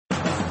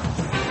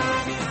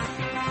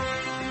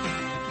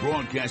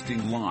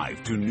Broadcasting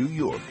live to New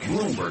York,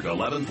 Bloomberg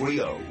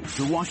 1130.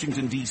 To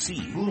Washington, D.C.,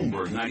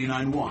 Bloomberg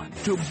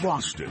 99.1. To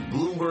Boston,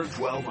 Bloomberg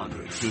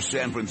 1200. To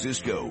San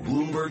Francisco,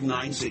 Bloomberg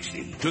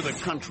 960. To the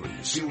country,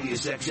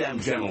 Sirius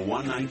XM Channel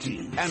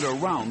 119. And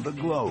around the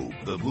globe,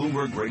 the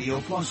Bloomberg Radio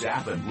Plus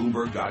app and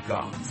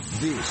Bloomberg.com.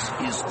 This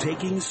is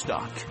Taking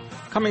Stock.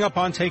 Coming up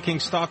on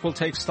Taking Stock, we'll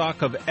take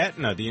stock of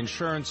Aetna. The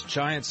insurance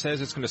giant says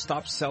it's going to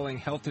stop selling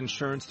health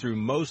insurance through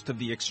most of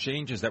the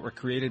exchanges that were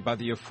created by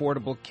the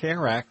Affordable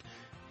Care Act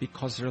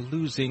because they're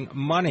losing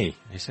money.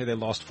 They say they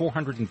lost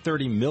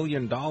 $430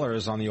 million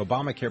on the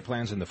Obamacare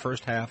plans in the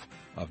first half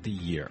of the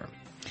year.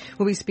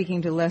 We'll be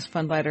speaking to Les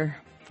Funtleyder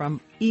from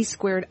E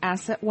Squared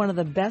Asset, one of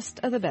the best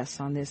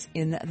on this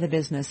in the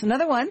business.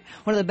 Another one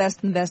of the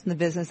best in the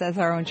business. That's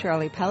our own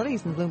Charlie Pellet.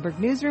 He's in the Bloomberg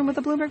Newsroom with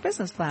the Bloomberg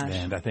Business Flash.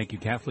 And I thank you,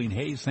 Kathleen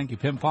Hayes. Thank you,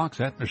 Pim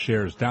Fox. Aetna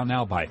shares down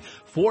now by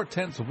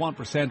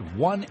 0.4%,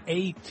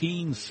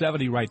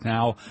 118.70 right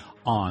now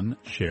on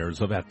shares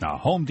of Aetna.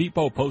 Home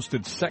Depot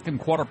posted second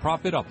quarter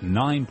profit up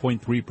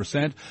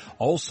 9.3%.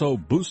 Also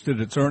boosted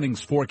its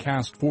earnings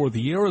forecast for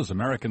the year as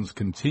Americans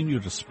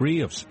continue to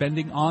spree of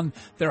spending on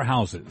their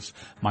houses.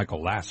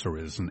 Michael Lasser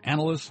is an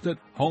analyst at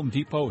Home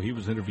Depot. He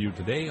was interviewed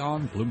today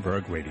on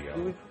Bloomberg Radio.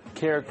 We would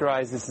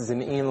characterize this as an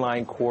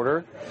inline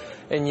quarter.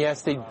 And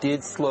yes, they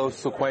did slow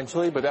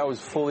sequentially, but that was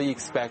fully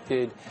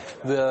expected.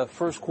 The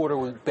first quarter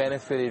was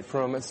benefited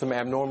from some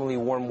abnormally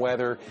warm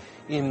weather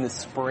in the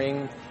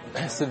spring.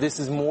 So this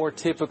is more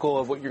typical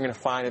of what you're going to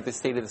find at this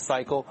state of the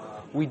cycle.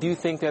 We do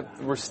think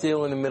that we're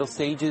still in the middle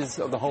stages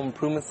of the home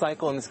improvement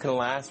cycle, and this can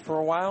last for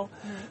a while.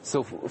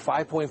 So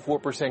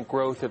 5.4%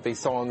 growth that they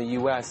saw in the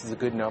U.S. is a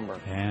good number.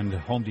 And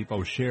Home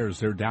Depot shares,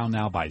 they're down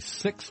now by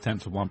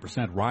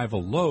 0.6%.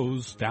 Rival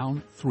Lowe's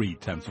down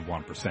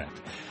 0.3%.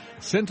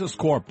 Cintas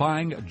Corp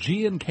buying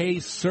G&K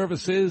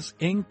Services,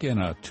 Inc. in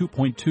a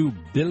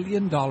 $2.2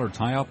 billion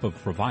tie-up of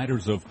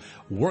providers of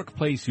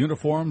workplace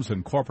uniforms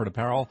and corporate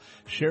apparel.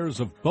 Shares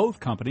of both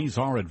companies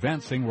are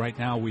advancing. Right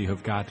now we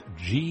have got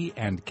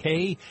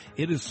G&K.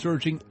 It is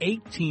surging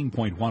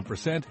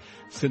 18.1%.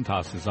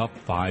 Cintas is up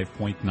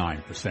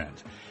 5.9%.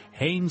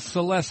 Hanes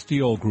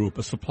Celestial Group,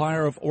 a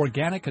supplier of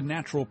organic and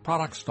natural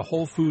products to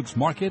Whole Foods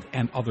Market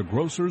and other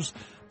grocers,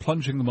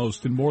 plunging the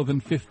most in more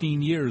than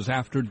 15 years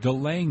after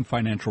delaying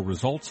financial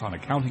results on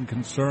accounting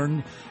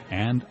concern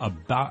and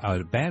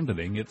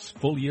abandoning its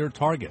full-year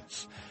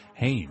targets.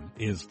 Hain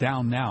is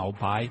down now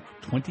by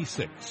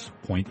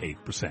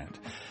 26.8%.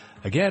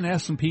 Again,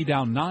 S&P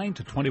down 9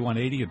 to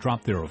 2180, a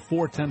drop there of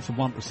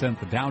 0.4%.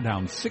 The Dow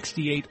down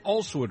 68,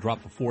 also a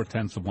drop of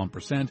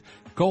 0.4%.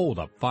 Gold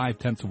up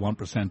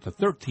 0.5% to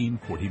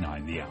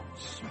 13.49 the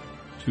ounce.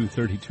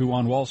 2:32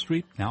 on Wall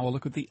Street. Now a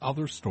look at the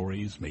other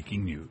stories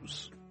making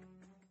news.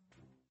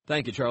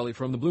 Thank you, Charlie.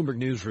 From the Bloomberg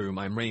Newsroom,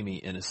 I'm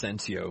Ramey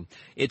Inocencio.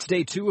 It's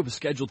day 2 of a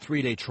scheduled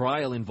 3-day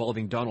trial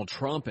involving Donald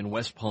Trump in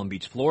West Palm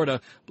Beach, Florida.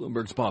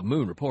 Bloomberg's Bob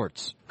Moon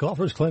reports.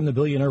 Golfers claim the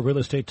billionaire real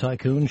estate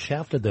tycoon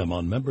shafted them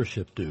on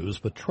membership dues,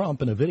 but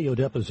Trump, in a video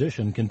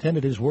deposition,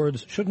 contended his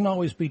words shouldn't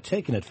always be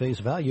taken at face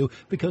value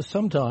because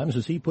sometimes,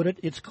 as he put it,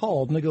 it's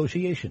called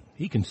negotiation.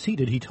 He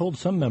conceded he told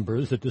some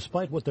members that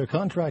despite what their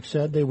contract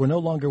said, they were no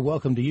longer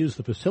welcome to use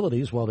the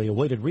facilities while they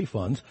awaited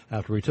refunds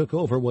after he took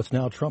over what's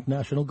now Trump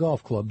National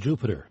Golf Club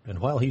Jupiter. And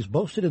while he's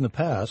boasted in the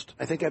past,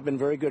 I think I've been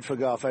very good for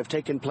golf. I've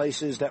taken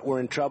places that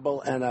were in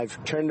trouble, and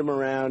I've turned them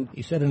around.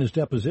 He said in his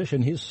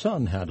deposition his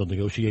son handled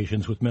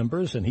negotiations with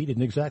members, and he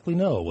didn't exactly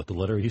know what the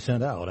letter he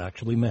sent out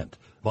actually meant.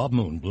 Bob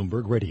Moon,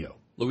 Bloomberg Radio.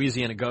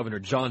 Louisiana Governor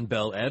John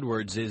Bell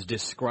Edwards is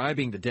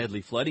describing the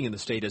deadly flooding in the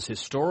state as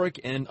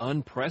historic and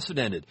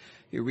unprecedented.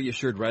 He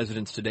reassured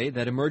residents today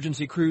that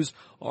emergency crews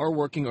are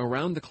working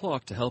around the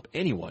clock to help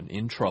anyone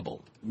in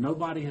trouble.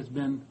 Nobody has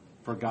been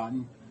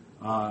forgotten.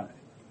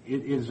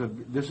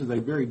 This is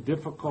a very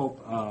difficult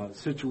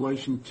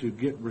situation to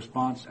get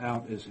response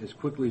out as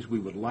quickly as we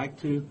would like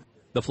to.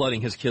 The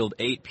flooding has killed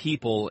 8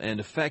 people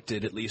and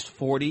affected at least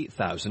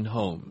 40,000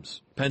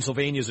 homes.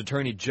 Pennsylvania's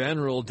Attorney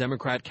General,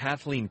 Democrat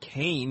Kathleen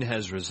Kane,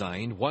 has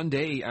resigned 1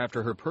 day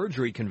after her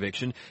perjury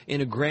conviction in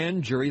a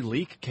grand jury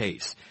leak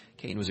case.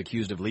 Kane was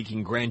accused of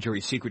leaking grand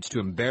jury secrets to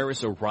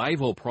embarrass a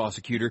rival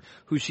prosecutor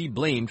who she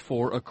blamed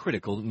for a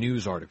critical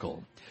news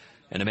article.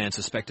 And a man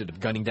suspected of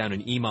gunning down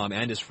an imam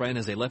and his friend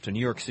as they left a New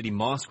York City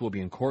mosque will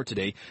be in court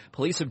today.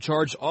 Police have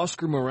charged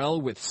Oscar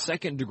Morel with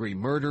second-degree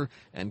murder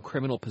and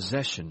criminal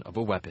possession of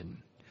a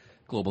weapon.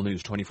 Global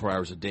news 24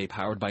 hours a day,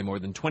 powered by more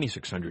than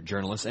 2,600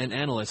 journalists and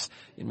analysts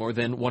in more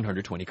than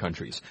 120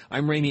 countries.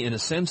 I'm Ramey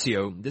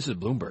Inocencio. This is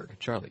Bloomberg.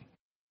 Charlie.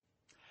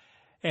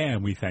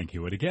 And we thank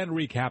you. And again,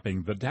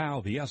 recapping the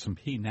Dow, the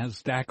S&P,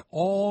 NASDAQ,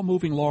 all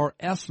moving lower.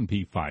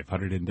 S&P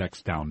 500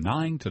 index down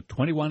 9 to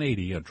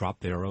 2180, a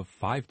drop there of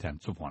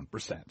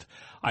 0.5%.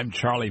 I'm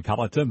Charlie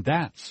Pelleton.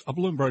 That's a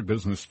Bloomberg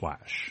Business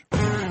Flash.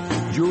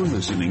 You're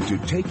listening to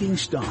Taking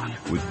Stock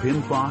with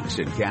Pim Fox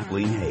and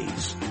Kathleen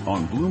Hayes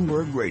on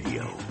Bloomberg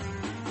Radio.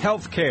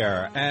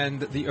 Healthcare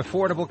and the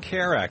Affordable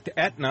Care Act.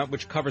 Aetna,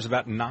 which covers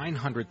about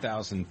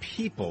 900,000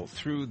 people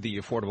through the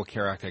Affordable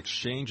Care Act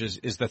exchanges,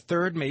 is the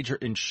third major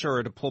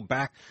insurer to pull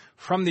back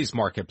from these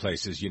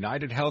marketplaces.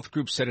 United Health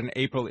Group said in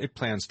April it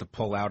plans to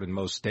pull out in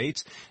most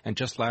states. And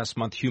just last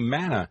month,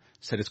 Humana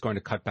said it's going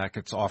to cut back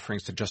its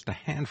offerings to just a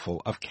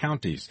handful of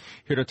counties.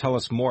 Here to tell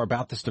us more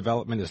about this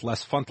development is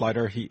Les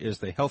Funtleyder. He is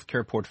the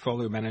healthcare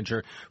portfolio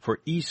manager for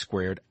E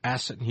Squared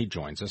Asset, and he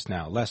joins us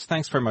now. Les,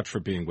 thanks very much for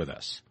being with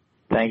us.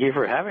 Thank you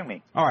for having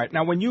me. All right.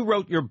 Now, when you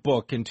wrote your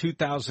book in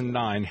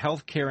 2009,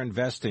 Healthcare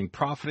Investing,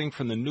 Profiting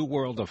from the New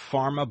World of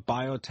Pharma,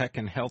 Biotech,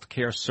 and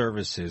Healthcare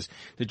Services,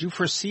 did you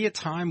foresee a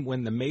time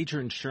when the major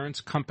insurance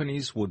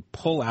companies would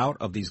pull out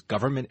of these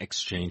government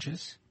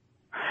exchanges?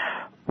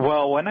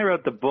 Well, when I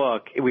wrote the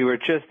book, we were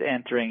just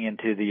entering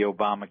into the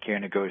Obamacare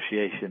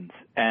negotiations,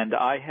 and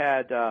I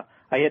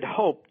had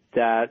hoped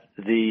that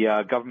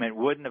the government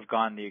wouldn't have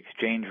gone the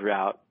exchange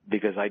route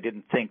because I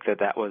didn't think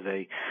that was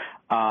a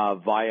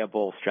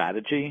viable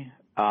strategy.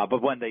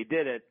 But when they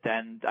did it,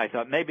 then I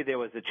thought maybe there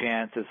was a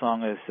chance as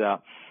long as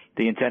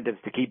the incentives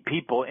to keep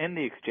people in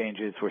the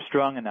exchanges were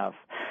strong enough.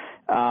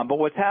 But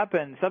what's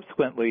happened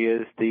subsequently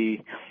is the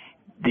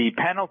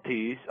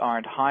penalties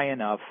aren't high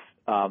enough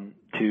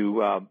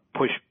to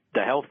push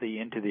the healthy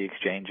into the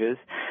exchanges.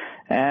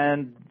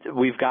 And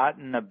we've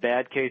gotten a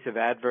bad case of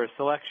adverse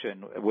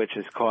selection, which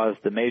has caused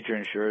the major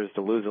insurers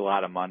to lose a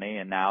lot of money,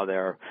 and now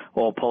they're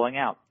all pulling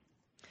out.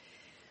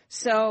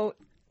 So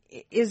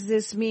does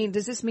this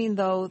mean,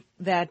 though,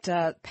 that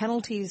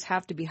penalties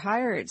have to be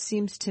higher? It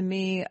seems to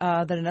me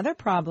that another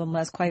problem,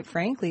 Les, quite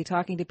frankly,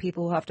 talking to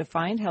people who have to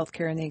find health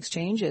care in the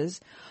exchanges,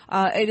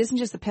 it isn't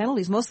just the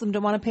penalties. Most of them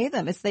don't want to pay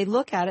them. It's they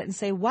look at it and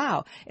say,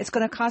 wow, it's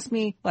going to cost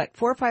me, $400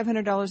 or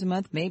 $500 a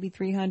month, maybe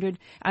 $300.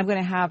 I'm going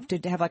to have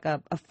like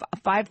a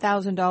 $5,000,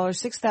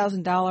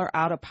 $6,000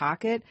 out of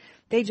pocket.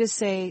 They just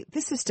say,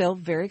 this is still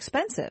very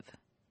expensive.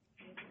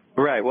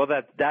 Right. Well,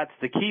 that's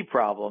the key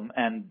problem,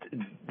 and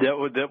that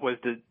was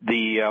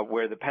the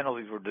where the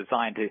penalties were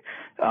designed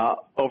to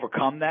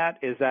overcome that.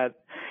 Is that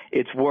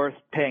it's worth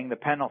paying the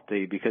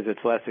penalty because it's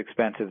less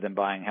expensive than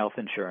buying health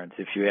insurance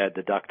if you add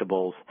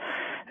deductibles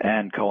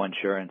and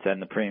coinsurance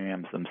and the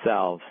premiums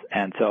themselves.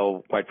 And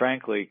so, quite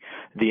frankly,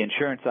 the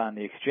insurance on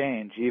the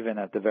exchange, even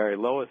at the very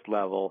lowest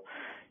level,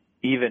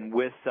 even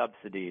with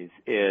subsidies,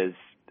 is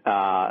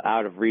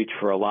out of reach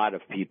for a lot of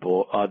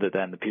people other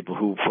than the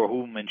people for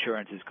whom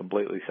insurance is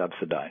completely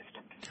subsidized.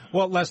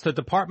 Well, Les, the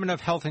Department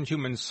of Health and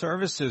Human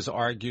Services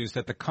argues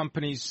that the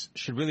companies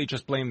should really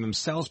just blame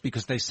themselves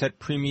because they set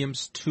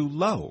premiums too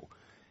low.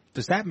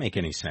 Does that make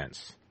any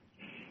sense?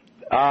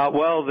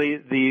 Well,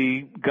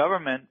 the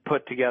government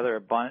put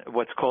together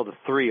what's called the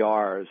 3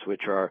 Rs,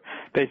 which are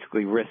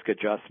basically risk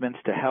adjustments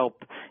to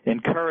help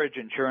encourage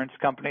insurance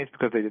companies,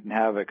 because they didn't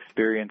have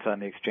experience on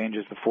the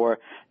exchanges before,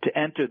 to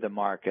enter the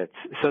markets.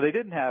 So they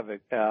didn't have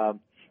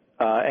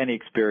any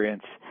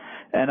experience.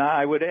 And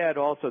I would add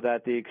also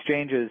that the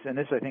exchanges, and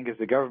this I think is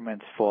the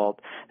government's fault,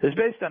 is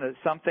based on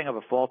something of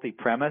a faulty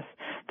premise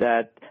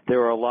that there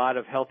were a lot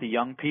of healthy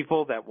young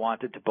people that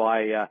wanted to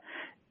buy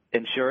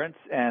insurance,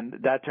 and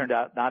that turned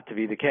out not to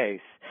be the case.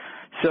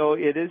 So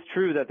it is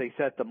true that they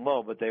set them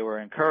low, but they were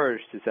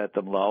encouraged to set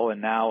them low,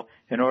 and now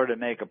in order to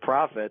make a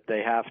profit,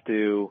 they have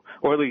to,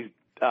 or at least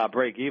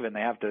break even, they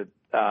have to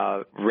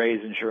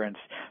raise insurance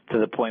to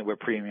the point where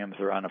premiums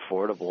are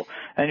unaffordable.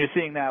 And you're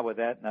seeing that with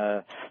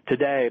Aetna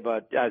today,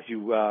 but as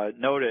you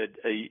noted,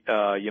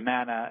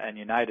 Humana and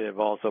United have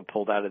also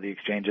pulled out of the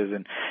exchanges,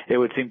 and it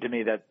would seem to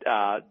me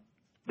that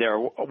there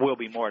will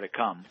be more to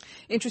come.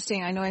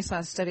 Interesting. I know I saw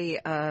a study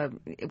a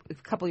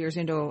couple years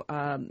into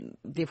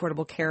the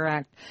Affordable Care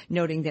Act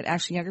noting that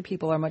actually younger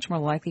people are much more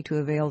likely to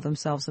avail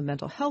themselves of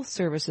mental health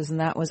services, and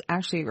that was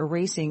actually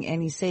erasing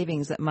any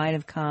savings that might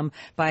have come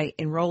by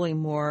enrolling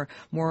more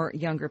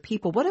younger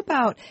people. What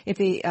about if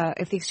the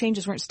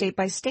exchanges weren't state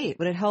by state?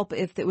 Would it help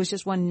if it was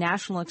just one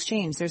national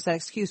exchange? There's that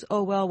excuse,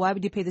 oh, well, why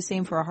would you pay the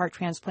same for a heart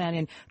transplant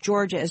in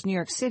Georgia as New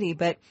York City?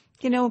 But,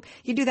 you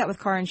do that with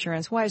car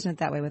insurance. Why isn't it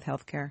that way with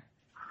health care?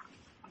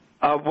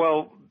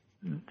 Well,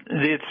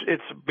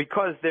 it's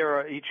because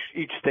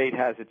each state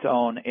has its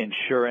own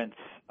insurance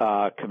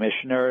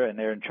commissioner, and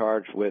they're in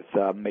charge with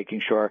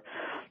making sure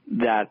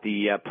that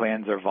the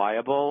plans are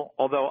viable.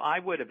 Although I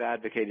would have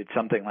advocated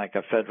something like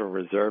a Federal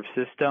Reserve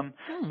system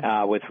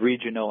with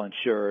regional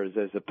insurers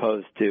as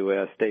opposed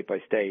to state by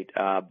state.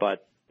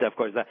 But of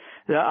course,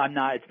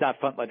 it's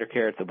not Funtleyder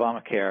care, it's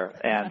Obamacare,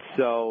 and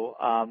so.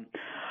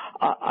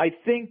 I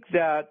think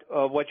that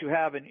what you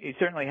have, and you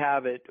certainly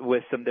have it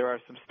with there are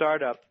some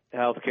startup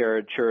healthcare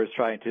insurers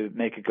trying to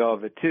make a go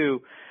of it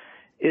too,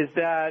 is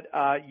that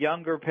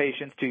younger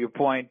patients, to your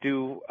point,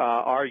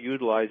 are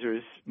utilizers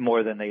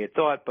more than they had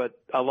thought, but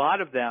a lot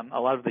of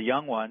the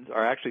young ones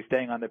are actually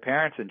staying on their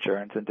parents'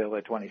 insurance until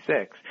they're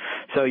 26.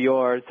 So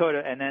you're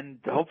and then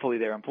hopefully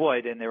they're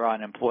employed and they're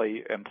on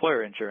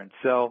employer insurance.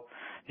 So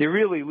you're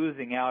really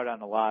losing out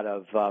on a lot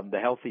of the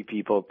healthy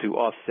people to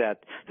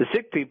offset the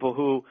sick people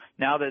who,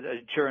 now that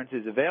insurance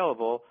is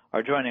available,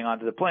 are joining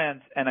onto the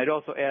plans. And I'd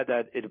also add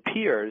that it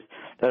appears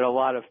that a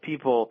lot of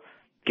people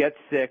get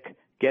sick,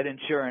 get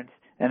insurance,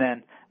 and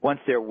then once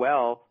they're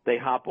well, they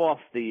hop off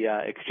the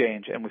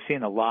exchange. And we've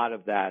seen a lot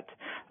of that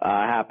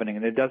happening,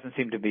 and there doesn't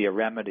seem to be a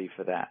remedy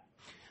for that.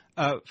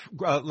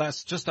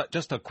 Les, just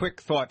a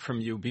quick thought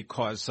from you,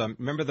 because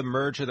remember the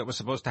merger that was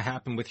supposed to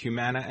happen with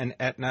Humana and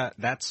Aetna?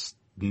 That's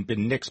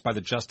been nixed by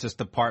the Justice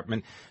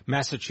Department.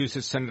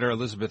 Massachusetts Senator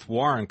Elizabeth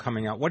Warren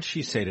coming out. What did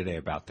she say today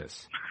about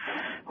this?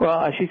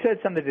 Well, she said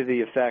something to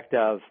the effect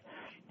of,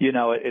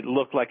 it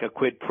looked like a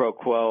quid pro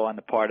quo on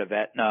the part of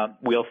Aetna.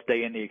 We'll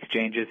stay in the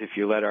exchanges if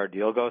you let our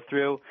deal go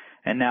through.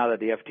 And now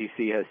that the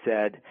FTC has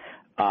said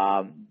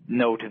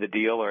no to the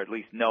deal, or at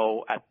least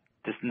no,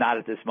 not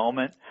at this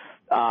moment,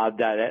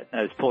 that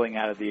Aetna is pulling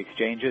out of the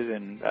exchanges.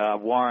 And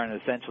Warren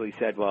essentially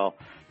said, well,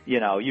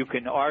 you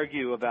can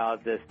argue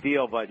about this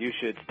deal, but you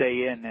should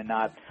stay in and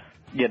not,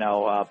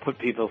 put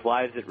people's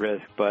lives at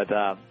risk. But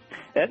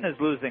Aetna's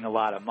losing a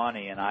lot of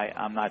money, and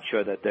I'm not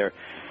sure that they're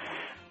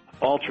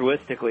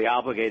altruistically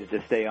obligated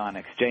to stay on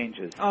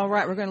exchanges. All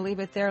right, we're going to leave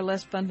it there.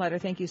 Les Funtleyder,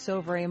 thank you so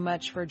very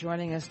much for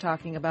joining us,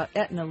 talking about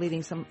Aetna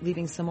leading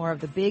some more of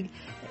the big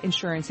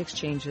insurance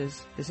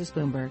exchanges. This is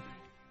Bloomberg.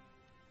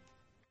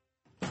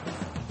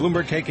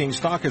 Bloomberg Taking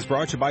Stock is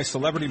brought to you by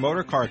Celebrity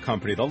Motorcar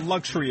Company, the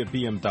luxury of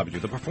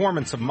BMW, the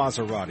performance of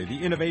Maserati,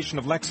 the innovation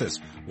of Lexus.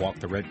 Walk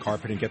the red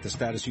carpet and get the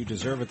status you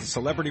deserve at the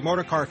Celebrity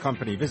Motorcar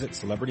Company. Visit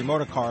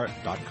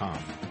celebritymotorcar.com.